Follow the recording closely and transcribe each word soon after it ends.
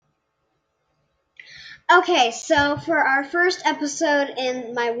Okay, so for our first episode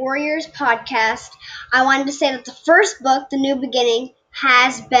in my Warriors podcast, I wanted to say that the first book, The New Beginning,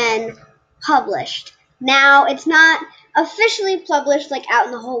 has been published. Now, it's not officially published like out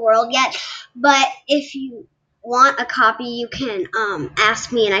in the whole world yet, but if you want a copy, you can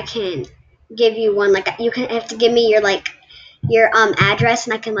ask me and I can give you one. Like you can have to give me your address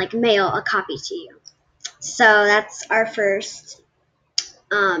and I can like mail a copy to you. So that's our first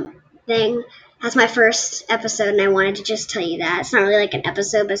thing. That's my first episode, and I wanted to just tell you that. It's not really like an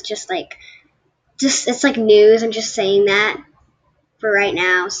episode, but it's just it's like news. I'm just saying that for right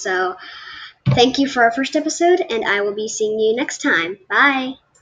now. So thank you for our first episode, and I will be seeing you next time. Bye.